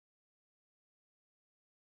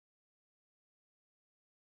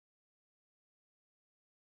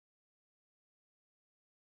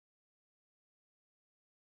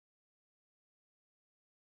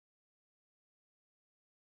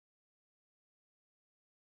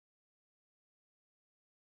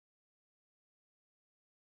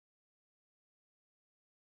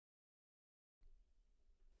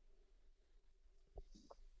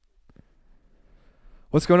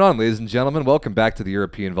What's going on, ladies and gentlemen? Welcome back to the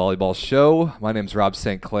European Volleyball Show. My name's Rob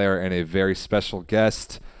St. Clair, and a very special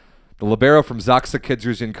guest, the libero from Zaksa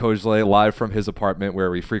Kedzierzyn Kozle, live from his apartment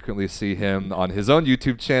where we frequently see him on his own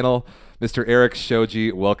YouTube channel, Mr. ERIK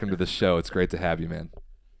SHOJI. Welcome to the show. It's great to have you, man.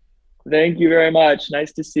 Thank you very much.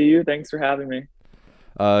 Nice to see you. Thanks for having me.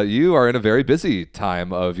 You are in a very busy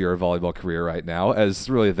time of your volleyball career right now, as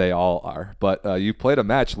really they all are. But you played a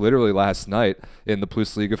match literally last night in the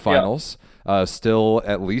Plus Liga Yeah. finals. Still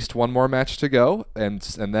at least one more match to go, and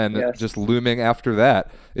then Yes. just looming after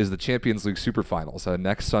that is the Champions League Superfinals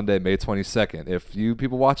next Sunday, May 22nd. If you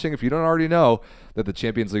people watching, if you don't already know that the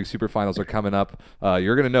Champions League Superfinals are coming up,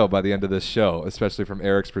 you're going to know by the end of this show, especially from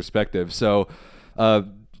Erik's perspective. So.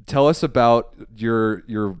 Tell us about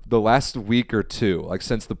the last week or two, like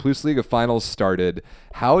since the Plus Liga finals started.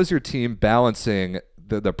 How is your team balancing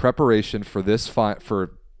the preparation for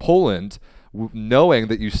for Poland, knowing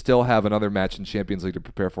that you still have another match in Champions League to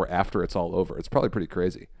prepare for after it's all over? It's probably pretty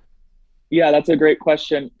crazy. Yeah, that's a great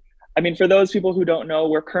question. I mean, for those people who don't know,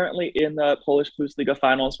 we're currently in the Polish Plus Liga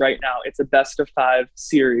finals right now. It's a best of five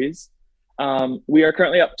series. We are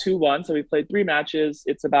currently up 2-1, so we played three matches.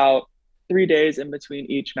 It's about 3 days in between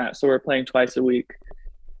each match, so we're playing twice a week.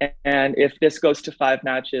 And if this goes to five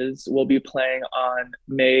matches, we'll be playing on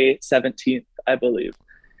May 17th, I believe,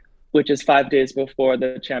 which is 5 days before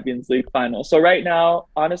the Champions League final. So right now,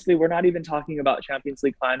 honestly, we're not even talking about Champions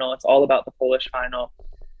League final. It's all about the Polish final.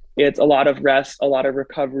 It's a lot of rest, a lot of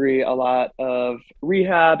recovery, a lot of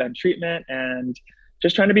rehab and treatment, and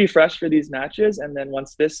just trying to be fresh for these matches. And then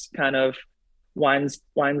once this kind of winds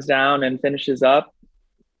down and finishes up,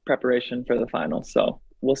 preparation for the final. So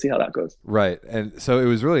we'll see how that goes. Right. And so it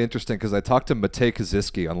was really interesting because I talked to Matej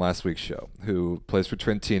Kaziski on last week's show, who plays for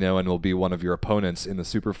Trentino and will be one of your opponents in the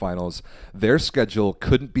superfinals. Their schedule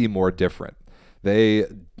couldn't be more different. They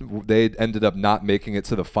ended up not making it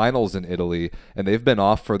to the finals in Italy, and they've been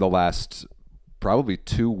off for the last probably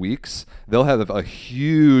 2 weeks. They'll have a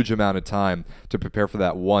huge amount of time to prepare for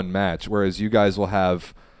that one match, whereas you guys will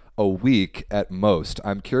have a week at most.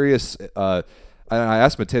 I'm curious, and I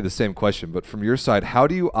asked Matej the same question, but from your side, how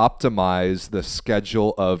do you optimize the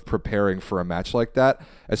schedule of preparing for a match like that,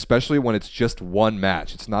 especially when it's just one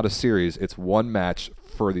match? It's not a series, it's one match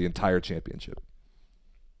for the entire championship.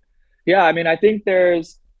 Yeah, I mean, I think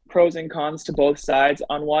there's pros and cons to both sides.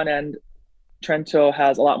 On one end, Trento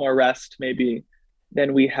has a lot more rest maybe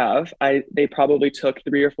than we have. They probably took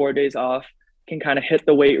 3 or 4 days off, can kind of hit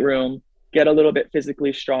the weight room, get a little bit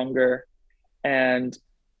physically stronger, and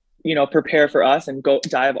prepare for us and go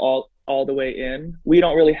dive all the way in. We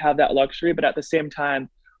don't really have that luxury, but at the same time,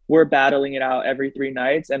 we're battling it out every 3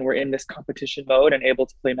 nights, and we're in this competition mode and able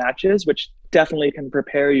to play matches, which definitely can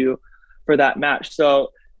prepare you for that match.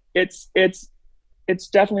 So it's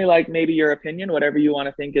definitely like maybe your opinion, whatever you want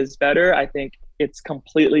to think is better. I think it's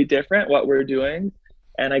completely different what we're doing,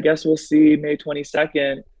 and I guess we'll see May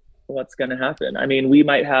 22nd what's going to happen. I mean, we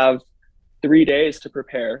might have 3 days to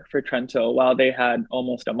prepare for Trento while they had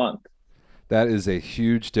almost a month. That is a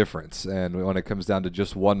huge difference. And when it comes down to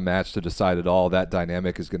just one match to decide it all, that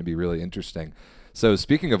dynamic is going to be really interesting. So,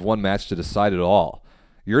 speaking of one match to decide it all,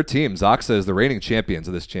 your team, Zaksa, is the reigning champions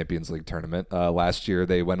of this Champions League tournament. Last year,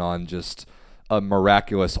 they went on just a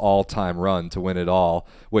miraculous all-time run to win it all,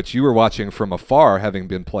 which you were watching from afar, having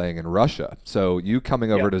been playing in Russia. So, you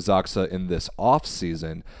coming over Yeah. to Zaksa in this off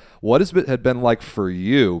season, what has it had been like for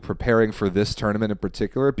you preparing for this tournament in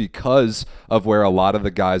particular because of where a lot of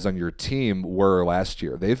the guys on your team were last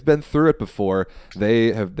year? They've been through it before.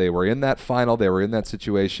 They were in that final, they were in that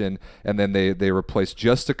situation, and then they replaced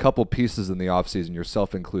just a couple pieces in the offseason,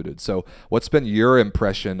 yourself included. So what's been your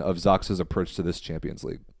impression of Zaksa's approach to this Champions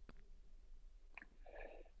League?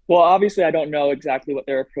 Well, obviously, I don't know exactly what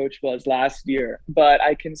their approach was last year, but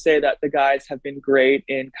I can say that the guys have been great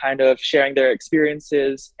in kind of sharing their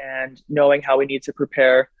experiences and knowing how we need to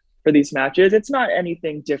prepare for these matches. It's not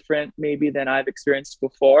anything different, maybe, than I've experienced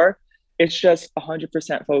before. It's just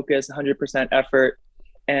 100% focus, 100% effort,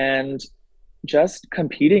 and just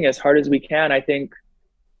competing as hard as we can. I think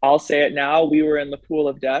I'll say it now. We were in the pool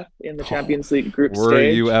of death in the Oh, Champions League group were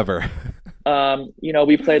you stage. ever?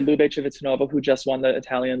 We played Lubic Civitanova, who just won the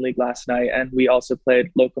Italian league last night, and we also played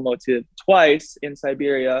Lokomotiv twice in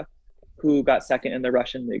Siberia, who got second in the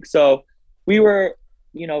Russian league. So we were,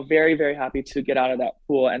 very, very happy to get out of that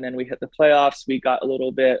pool. And then we hit the playoffs. We got a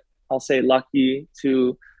little bit, I'll say, lucky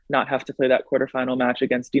to not have to play that quarterfinal match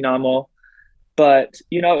against Dinamo. But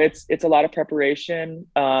it's a lot of preparation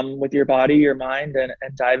with your body, your mind, and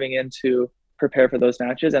diving in to prepare for those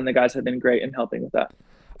matches. And the guys have been great in helping with that.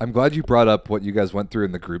 I'm glad you brought up what you guys went through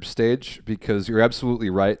in the group stage, because you're absolutely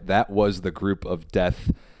right. That was the group of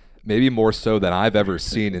death, maybe more so than I've ever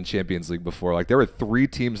seen in Champions League before. Like, there were three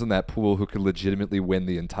teams in that pool who could legitimately win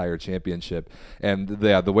the entire championship. And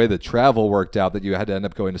the way the travel worked out, that you had to end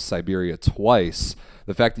up going to Siberia twice,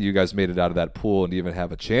 the fact that you guys made it out of that pool and even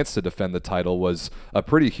have a chance to defend the title was a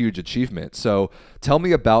pretty huge achievement. So tell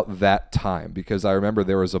me about that time, because I remember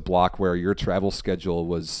there was a block where your travel schedule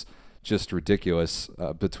was just ridiculous,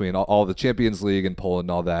 between all the Champions League and Poland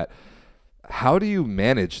and all that. How do you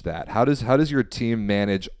manage that? How does your team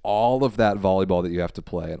manage all of that volleyball that you have to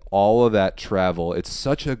play and all of that travel? It's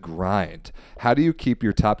such a grind. How do you keep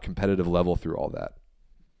your top competitive level through all that?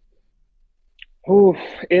 Oh,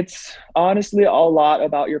 it's honestly a lot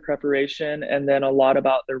about your preparation and then a lot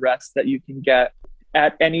about the rest that you can get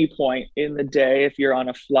at any point in the day. If you're on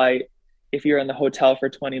a flight, if you're in the hotel for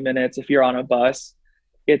 20 minutes, if you're on a bus,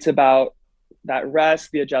 it's about that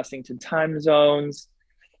rest, the adjusting to time zones,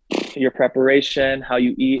 your preparation, how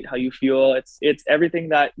you eat, how you fuel. It's everything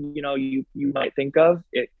that you might think of.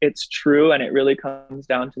 It's true, and it really comes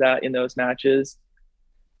down to that in those matches.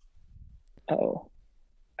 Oh,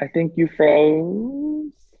 I think you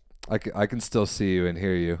froze. I can still see you and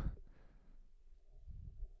hear you.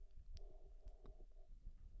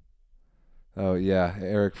 Oh, yeah.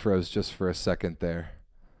 Eric froze just for a second there.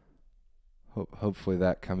 Hopefully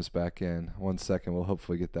that comes back in. 1 second. We'll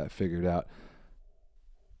hopefully get that figured out.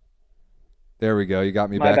 There we go. You got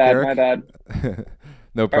me My back, bad, Eric? my bad.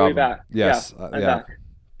 No Are we problem. back? Yes. Yeah, I'm Yeah. back.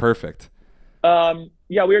 Perfect.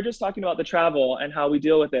 Yeah, we were just talking about the travel and how we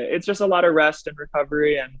deal with it. It's just a lot of rest and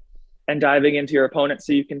recovery and diving into your opponent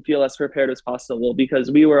so you can feel as prepared as possible,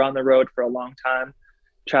 because we were on the road for a long time,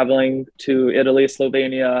 traveling to Italy,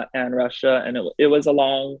 Slovenia, and Russia, and it was a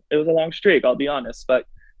long streak, I'll be honest, but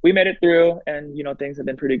we made it through, and things have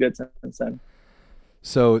been pretty good since then.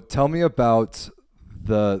 So tell me about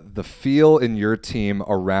the feel in your team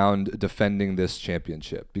around defending this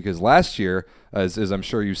championship, because last year, as I'm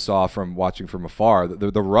sure you saw from watching from afar,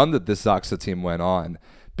 the run that this Zaksa team went on,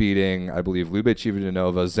 beating, I believe, Lube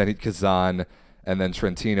Civitanova, Zenit Kazan, and then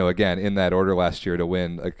Trentino again in that order last year to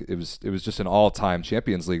win. Like, it was just an all-time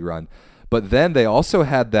Champions League run. But then they also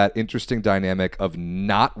had that interesting dynamic of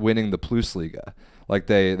not winning the Plusliga. Like,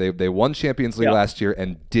 they won Champions League Yeah. last year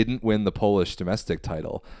and didn't win the Polish domestic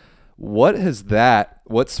title. What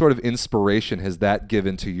sort of inspiration has that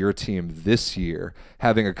given to your team this year,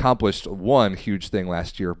 having accomplished one huge thing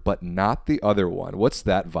last year, but not the other one? What's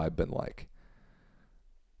that vibe been like?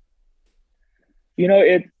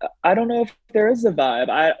 I don't know if there is a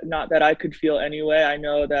vibe. Not that I could feel anyway. I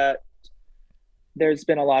know that there's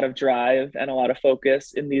been a lot of drive and a lot of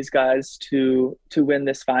focus in these guys to win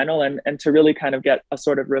this final and to really kind of get a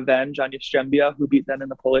sort of revenge on Jastrzębia, who beat them in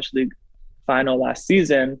the Polish league final last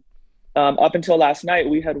season. Up until last night,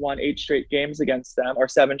 we had won 8 straight games against them, or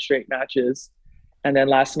 7 straight matches, and then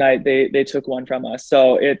last night they took one from us.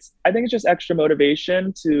 So I think it's just extra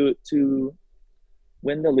motivation to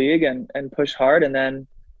win the league and push hard, and then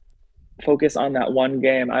focus on that one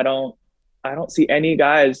game. I don't see any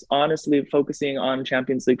guys honestly focusing on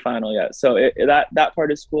Champions League final yet. So that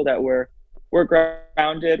part is cool, that we're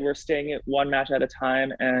grounded, we're staying it one match at a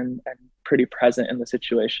time, and pretty present in the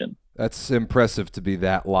situation. That's impressive to be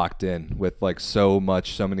that locked in with like so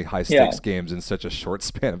many high stakes games in such a short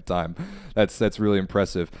span of time. That's really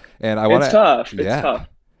impressive. And It's tough. It's tough.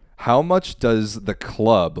 How much does the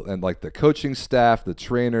club and like the coaching staff, the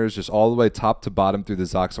trainers, just all the way top to bottom through the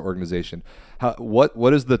Zaksa organization,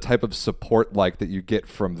 what is the type of support like that you get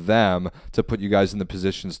from them to put you guys in the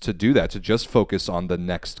positions to do that, to just focus on the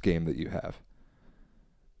next game that you have?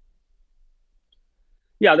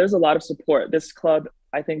 Yeah, there's a lot of support. This club,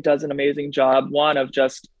 I think, does an amazing job, one, of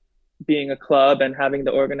just being a club and having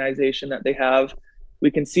the organization that they have.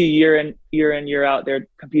 We can see year in, year out, they're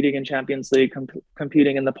competing in Champions League,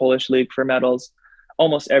 competing in the Polish league for medals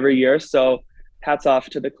almost every year. So hats off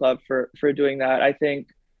to the club for doing that. I think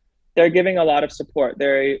they're giving a lot of support.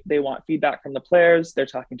 They want feedback from the players. They're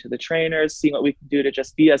talking to the trainers, seeing what we can do to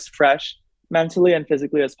just be as fresh mentally and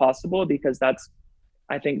physically as possible, because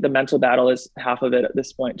I think the mental battle is half of it at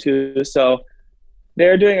this point too. So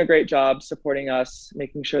they're doing a great job supporting us,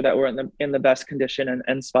 making sure that we're in the best condition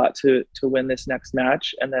and spot to win this next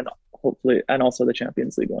match, and then hopefully, and also the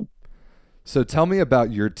Champions League one. So tell me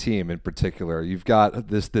about your team in particular. You've got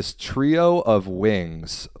this trio of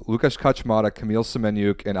wings: Lukasz Kaczmarek, Kamil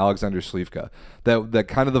Semeniuk, and Alexander Slivka, that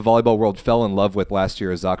kind of the volleyball world fell in love with last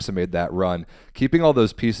year as Zaksa made that run. Keeping all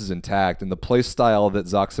those pieces intact and the play style that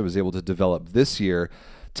Zaksa was able to develop this year,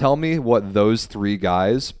 Tell me what those three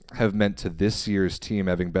guys have meant to this year's team,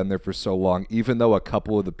 having been there for so long, even though a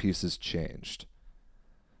couple of the pieces changed.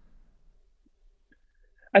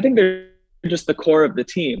 I think they're just the core of the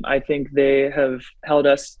team. I think they have held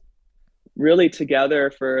us really together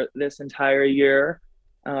for this entire year.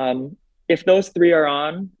 If those three are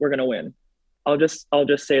on, we're gonna win. I'll just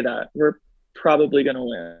say that we're probably gonna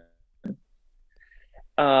win.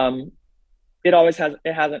 Um, it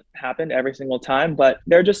hasn't happened every single time, but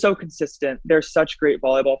they're just so consistent. They're such great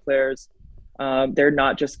volleyball players. They're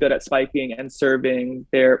not just good at spiking and serving.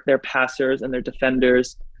 They're passers and they're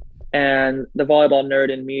defenders. And the volleyball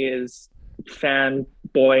nerd in me is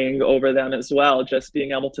fanboying over them as well, just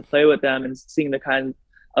being able to play with them and seeing the kind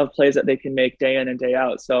of plays that they can make day in and day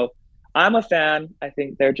out. So I'm a fan. I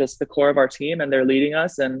think they're just the core of our team and they're leading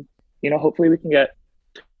us. And, hopefully we can get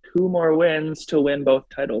two more wins to win both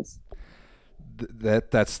titles.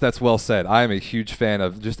 That's well said. I am a huge fan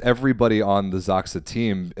of just everybody on the Zoxa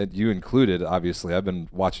team, and you included. Obviously, I've been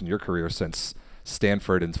watching your career since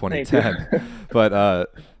Stanford in 2010. But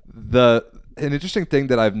the an interesting thing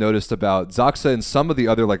that I've noticed about Zoxa and some of the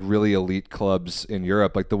other like really elite clubs in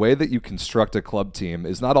Europe, like the way that you construct a club team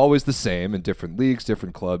is not always the same in different leagues,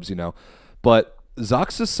 different clubs, but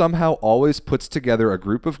Zoxa somehow always puts together a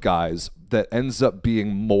group of guys that ends up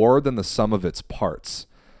being more than the sum of its parts,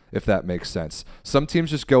 if that makes sense. Some teams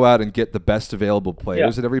just go out and get the best available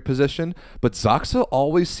players at every position, but Zoxa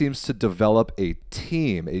always seems to develop a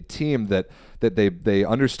team that they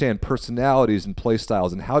understand personalities and play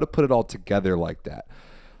styles and how to put it all together like that.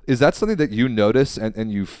 Is that something that you notice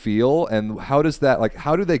and you feel? And how does that, like,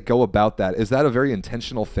 how do they go about that? Is that a very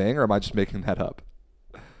intentional thing, or am I just making that up?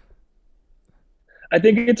 I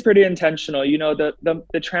think it's pretty intentional.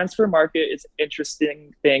 The transfer market is an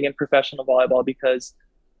interesting thing in professional volleyball because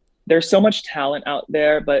there's so much talent out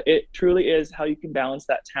there, but it truly is how you can balance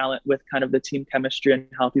that talent with kind of the team chemistry and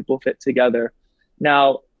how people fit together.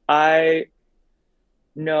 Now, I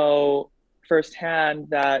know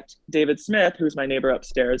firsthand that David Smith, who's my neighbor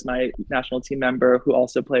upstairs, my national team member who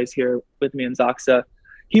also plays here with me in Zoxa,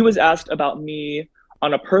 he was asked about me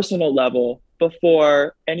on a personal level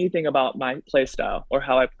before anything about my play style or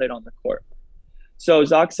how I played on the court. So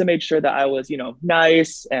Zoxa made sure that I was,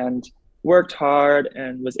 nice and worked hard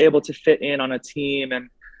and was able to fit in on a team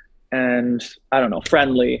and I don't know,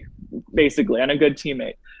 friendly, basically, and a good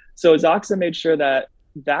teammate. So Zoxa made sure that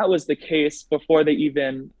that was the case before they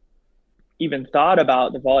even thought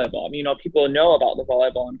about the volleyball. People know about the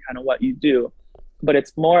volleyball and kind of what you do, but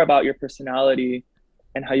it's more about your personality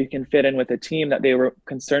and how you can fit in with a team that they were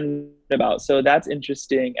concerned about. So that's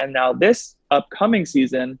interesting. And now this upcoming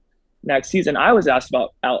season, next season, I was asked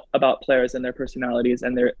about players and their personalities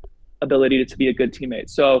and their ability to be a good teammate.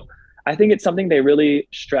 So I think it's something they really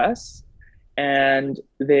stress and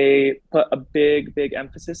they put a big, big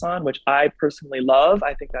emphasis on, which I personally love.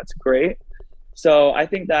 I think that's great. So I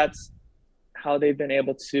think that's how they've been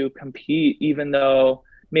able to compete, even though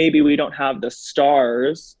maybe we don't have the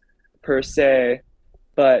stars per se,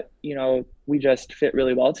 but we just fit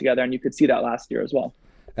really well together. And you could see that last year as well.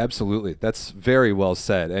 Absolutely. That's very well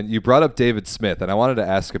said. And you brought up David Smith, and I wanted to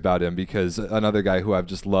ask about him because another guy who I've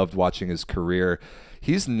just loved watching his career,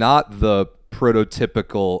 he's not the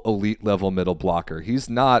prototypical elite level middle blocker. He's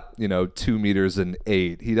not, 2 meters and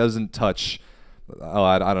 8. He doesn't touch,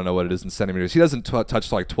 I don't know what it is in centimeters. He doesn't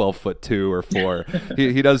touch like 12'2" or 4.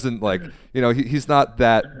 he doesn't like, he's not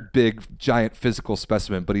that big, giant physical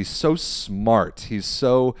specimen, but he's so smart. He's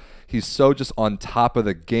so just on top of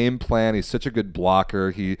the game plan. He's such a good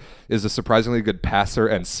blocker. He is a surprisingly good passer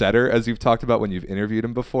and setter, as you've talked about when you've interviewed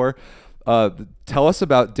him before. Tell us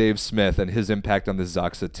about Dave Smith and his impact on the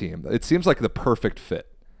Zoxa team. It seems like the perfect fit.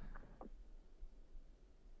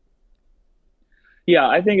 Yeah,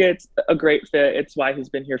 I think it's a great fit. It's why he's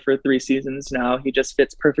been here for 3 seasons now. He just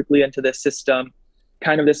fits perfectly into this system,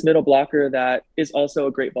 kind of this middle blocker that is also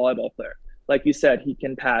a great volleyball player. Like you said, he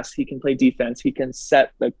can pass, he can play defense, he can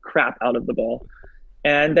set the crap out of the ball.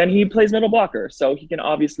 And then he plays middle blocker. So he can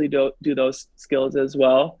obviously do those skills as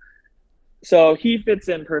well. So he fits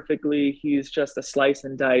in perfectly. He's just a slice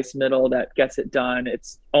and dice middle that gets it done.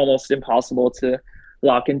 It's almost impossible to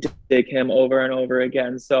lock and dig him over and over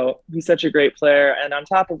again. So he's such a great player. And on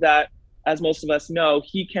top of that, as most of us know,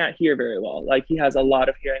 he can't hear very well. Like he has a lot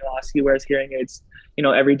of hearing loss. He wears hearing aids,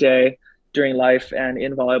 every day during life and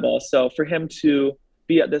in volleyball. So for him to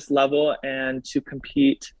be at this level and to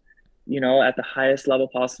compete, at the highest level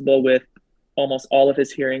possible with almost all of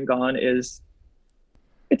his hearing gone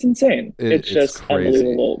it's insane. It's just crazy.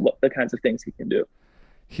 Unbelievable the kinds of things he can do.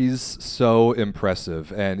 He's so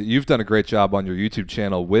impressive, and you've done a great job on your YouTube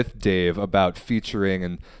channel with Dave about featuring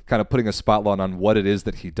and kind of putting a spotlight on what it is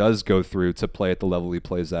that he does go through to play at the level he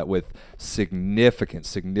plays at with significant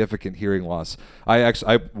hearing loss.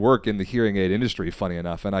 I work in the hearing aid industry, funny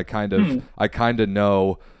enough, and I kind of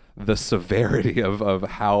know the severity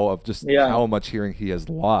of just Yeah. how much hearing he has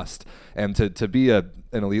lost, and to be an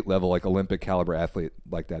elite level like Olympic caliber athlete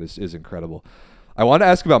like that is incredible. I want to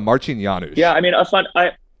ask about Marcin Yeah, Janusz. I mean,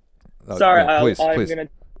 sorry, Yeah, please, I'm please. gonna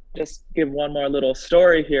just give one more little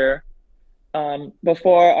story here.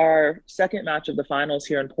 Before our second match of the finals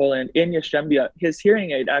here in Poland, in Jastrzębie, his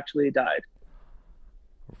hearing aid actually died.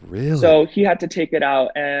 So Really? he had to take it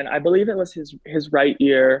out, and I believe it was his right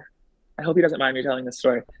ear. I hope he doesn't mind me telling this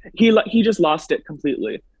story. He just lost it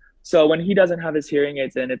completely. So when he doesn't have his hearing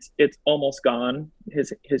aids in, it's almost gone,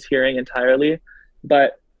 his hearing entirely.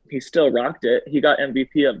 But he still rocked it. He got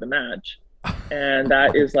MVP of the match, and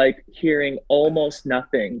that is like hearing almost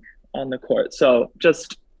nothing on the court. So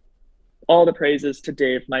just all the praises to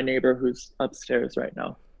Dave, my neighbor who's upstairs right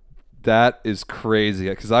now. That is crazy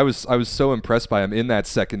because I was so impressed by him in that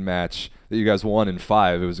second match that you guys won in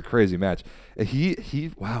five. It was a crazy match.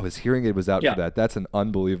 He wow, his hearing aid was out for Yeah, that. That's an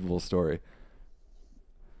unbelievable story.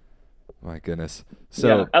 My goodness. yeah.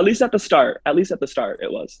 So At least at the start,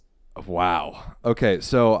 it was. wow. Okay,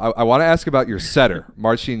 so I want to ask about your setter,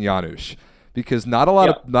 Marcin Janusz, because Yeah, not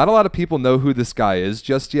a lot of people know who this guy is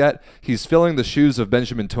just yet. He's filling the shoes of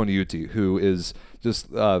Benjamin Toniutti, who is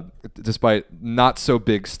just, despite not so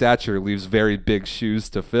big stature, leaves very big shoes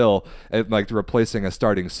to fill, and like replacing a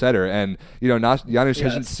starting setter. And Janusz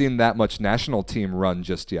hasn't yes. seen that much national team run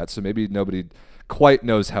just yet, so maybe nobody quite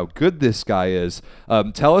knows how good this guy is.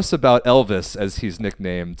 Tell us about Elvis, as he's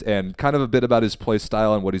nicknamed, and kind of a bit about his play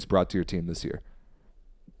style and what he's brought to your team this year.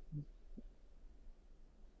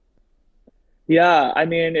 Yeah, I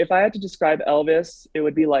mean, if I had to describe Elvis, it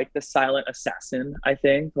would be like the silent assassin, I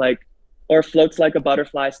think, like, or floats like a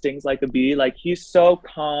butterfly, stings like a bee. Like, he's so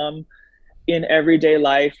calm in everyday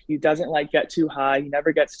life. He doesn't like get too high, he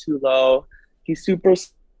never gets too low. He's super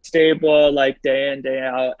stable, like day in, day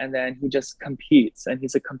out, and then he just competes and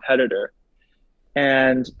he's a competitor.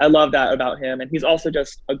 And I love that about him. And he's also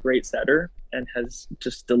just a great setter and has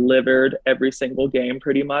just delivered every single game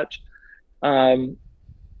pretty much. Um,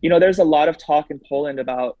 there's a lot of talk in Poland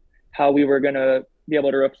about how we were going to be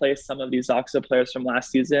able to replace some of these Zoxa players from last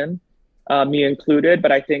season, me included.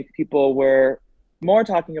 But I think people were more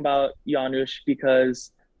talking about Janusz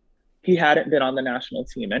because he hadn't been on the national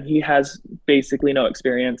team and he has basically no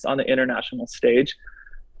experience on the international stage.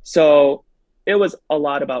 So it was a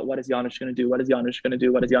lot about what is Janusz going to do? What is Janusz going to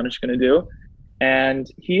do? What is Janusz going to do? And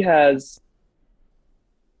he has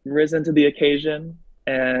risen to the occasion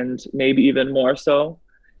and maybe even more so.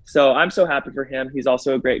 So I'm so happy for him. He's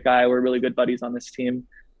also a great guy. We're really good buddies on this team,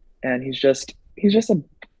 and he's just a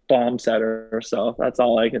bomb setter. So that's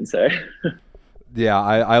all I can say. Yeah,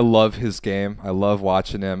 I love his game. I love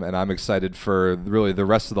watching him, and I'm excited for really the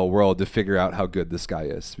rest of the world to figure out how good this guy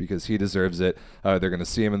is because he deserves it. They're going to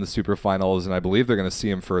see him in the super finals, and I believe they're going to see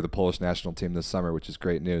him for the Polish national team this summer, which is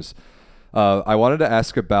great news. I wanted to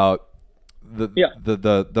ask about the, Yeah,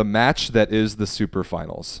 the match that is the super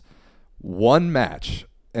finals. One match.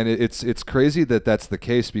 And it's crazy that that's the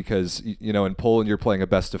case because in Poland you're playing a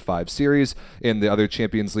best of five series. In the other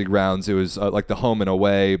Champions League rounds it was like the home and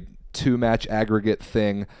away two match aggregate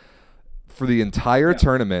thing. For the entire yeah.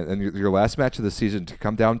 tournament and your last match of the season to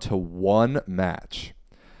come down to one match,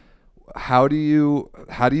 how do you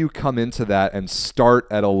come into that and start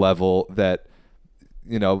at a level that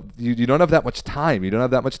you don't have that much time. You don't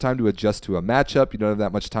have that much time to adjust to a matchup. You don't have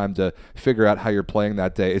that much time to figure out how you're playing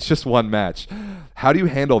that day. It's just one match. How do you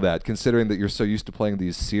handle that, considering that you're so used to playing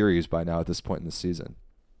these series by now at this point in the season?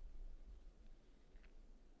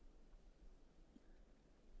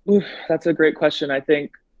 Oof, that's a great question. I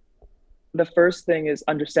think the first thing is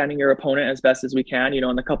understanding your opponent as best as we can,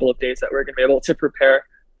 in the couple of days that we're going to be able to prepare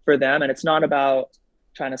for them. And it's not about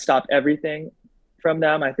trying to stop everything from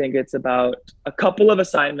them. I think it's about a couple of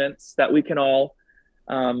assignments that we can all,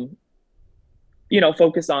 um,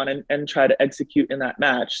 focus on and try to execute in that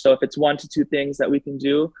match. So if it's 1 to 2 things that we can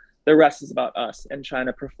do, the rest is about us and trying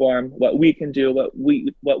to perform what we can do, what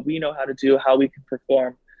we know how to do, how we can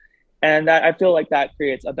perform. And that I feel like that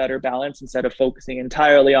creates a better balance instead of focusing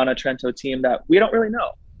entirely on a Trento team that we don't really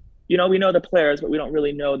know. We know the players, but we don't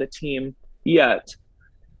really know the team yet.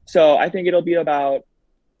 So I think it'll be about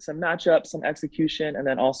some matchups, some execution, and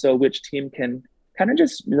then also which team can kind of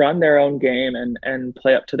just run their own game and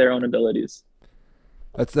play up to their own abilities.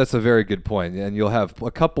 That's a very good point, and you'll have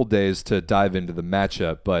a couple days to dive into the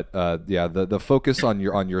matchup. But yeah, the focus on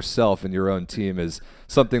yourself and your own team is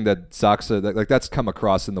something that Zaxa that's come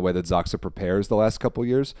across in the way that Zaxa prepares the last couple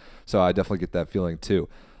years. So I definitely get that feeling too.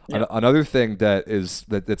 Yeah. Another thing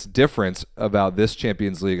that's different about this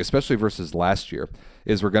Champions League, especially versus last year,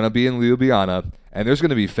 is we're going to be in Ljubljana and there's going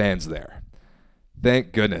to be fans there.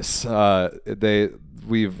 Thank goodness.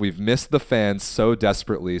 We've missed the fans so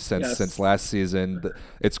desperately since Yes. last season.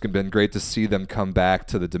 It's been great to see them come back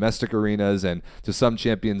to the domestic arenas and to some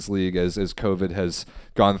Champions League as COVID has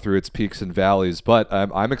gone through its peaks and valleys. But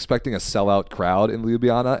I'm expecting a sellout crowd in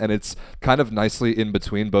Ljubljana, and it's kind of nicely in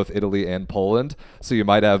between both Italy and Poland. So you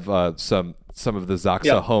might have some of the Zaxa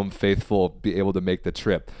Yep. home faithful be able to make the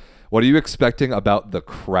trip. What are you expecting about the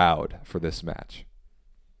crowd for this match?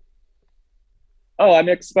 Oh, I'm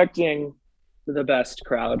expecting the best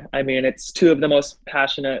crowd. I mean, it's two of the most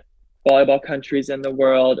passionate volleyball countries in the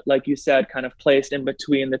world. Like you said, kind of placed in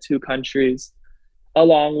between the two countries,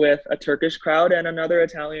 along with a Turkish crowd and another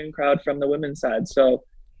Italian crowd from the women's side. So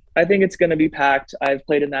I think it's going to be packed. I've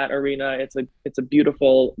played in that arena. It's a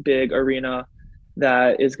beautiful big arena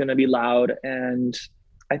that is going to be loud, and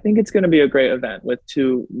I think it's going to be a great event with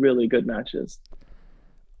two really good matches.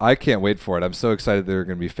 I can't wait for it. I'm so excited there are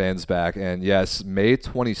going to be fans back. And yes, May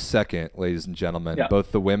 22nd, ladies and gentlemen, Yeah.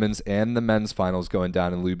 both the women's and the men's finals going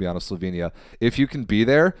down in Ljubljana, Slovenia. If you can be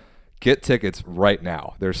there, get tickets right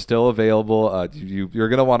now. They're still available. You're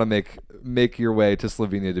going to want to make your way to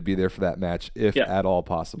Slovenia to be there for that match, if Yeah. at all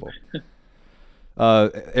possible.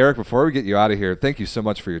 Erik, before we get you out of here, thank you so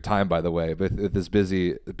much for your time, by the way, with as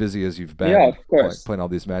busy as you've Yeah, been of course. playing all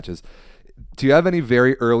these matches. Do you have any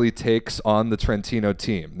very early takes on the Trentino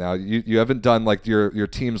team? Now, you haven't done like your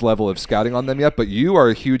team's level of scouting on them yet, but you are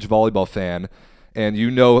a huge volleyball fan, and you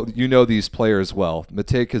know these players well.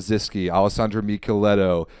 Matej Kaziski, Alessandro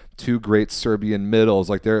Micheletto, two great Serbian middles.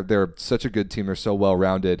 Like they're such a good team. They're so well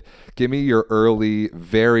rounded. Give me your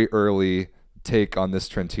very early take on this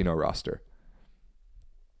Trentino roster.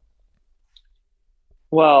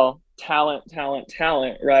 Well, talent, talent,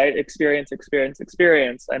 talent, right? Experience, experience,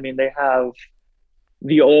 experience. I mean, they have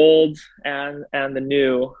the old and the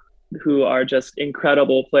new who are just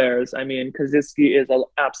incredible players. I mean, Kaziski is an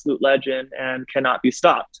absolute legend and cannot be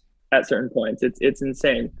stopped at certain points. It's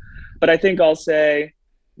insane. But I think I'll say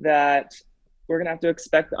that we're gonna have to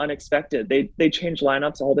expect the unexpected. They change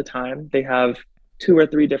lineups all the time. They have two or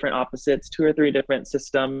three different opposites, two or three different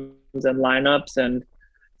systems and lineups, and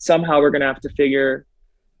somehow we're gonna have to figure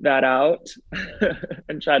that out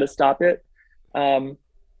and try to stop it. Um,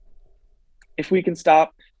 if we can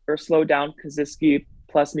stop or slow down Kaziski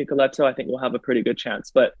plus Micheletto, I think we'll have a pretty good chance.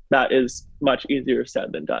 But that is much easier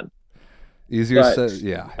said than done. Easier But said,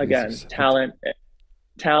 yeah. again, talent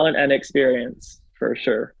and experience for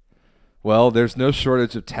sure. Well, there's no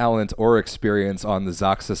shortage of talent or experience on the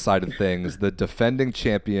Zaxa side of things. The defending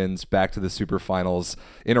champions back to the super finals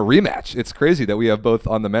in a rematch. It's crazy that we have both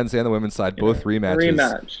on the men's and the women's side, both rematches.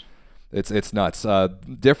 Rematch. It's nuts.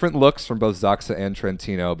 Different looks from both Zaxa and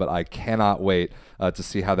Trentino, but I cannot wait to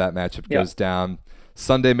see how that matchup goes down.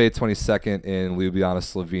 Sunday, May 22nd in Ljubljana,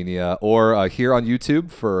 Slovenia, or here on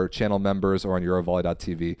YouTube for channel members or on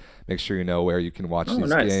Eurovolley.tv. Make sure you know where you can watch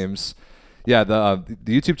these games. Yeah, the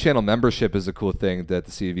YouTube channel membership is a cool thing that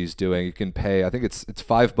the CEV is doing. You can pay, I think it's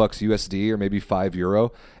 $5 USD or maybe €5,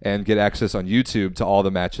 and get access on YouTube to all the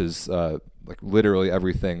matches, like literally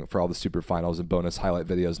everything for all the super finals and bonus highlight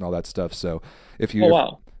videos and all that stuff. So if you,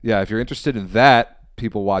 if you're interested in that,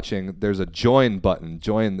 people watching, there's a join button.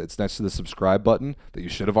 Join that's next to the subscribe button that you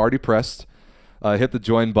should have already pressed. Hit the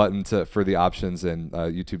join button for the options and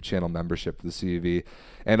YouTube channel membership for the CEV.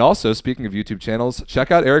 And also, speaking of YouTube channels,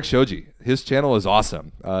 check out ERIK SHOJI. His channel is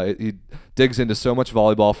awesome. He digs into so much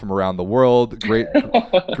volleyball from around the world. Great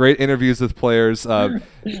interviews with players.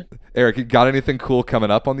 Erik, you got anything cool coming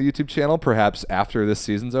up on the YouTube channel, perhaps after this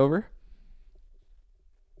season's over?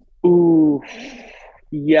 Ooh,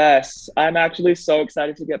 yes. I'm actually so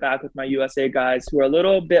excited to get back with my USA guys who are a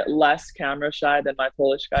little bit less camera shy than my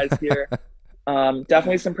Polish guys here.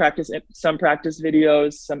 Definitely some practice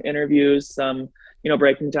videos, some interviews, some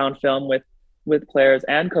breaking down film with players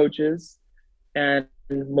and coaches, and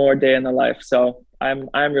more day in the life. So I'm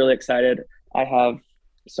really excited. I have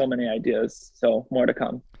so many ideas, so more to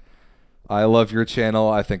come. I love your channel.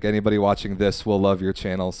 I think anybody watching this will love your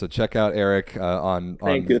channel. So check out ERIK on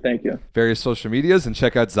thank you various social medias, and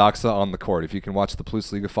check out Zaxa on the court. If you can watch the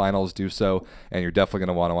Plus Liga finals, do so, and you're definitely going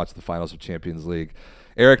to want to watch the finals of Champions League.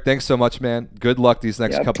 ERIK, thanks so much, man. Good luck these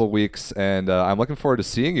next couple weeks, and I'm looking forward to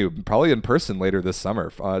seeing you probably in person later this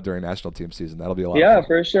summer during national team season. That'll be a lot of fun.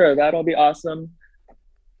 For sure. That'll be awesome.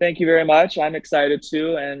 Thank you very much. I'm excited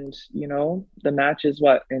too. And, the match is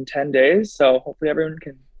what, in 10 days? So hopefully everyone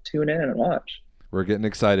can tune in and watch. We're getting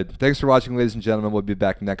excited. Thanks for watching, ladies and gentlemen. We'll be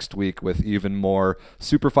back next week with even more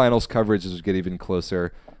Super Finals coverage as we get even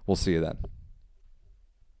closer. We'll see you then.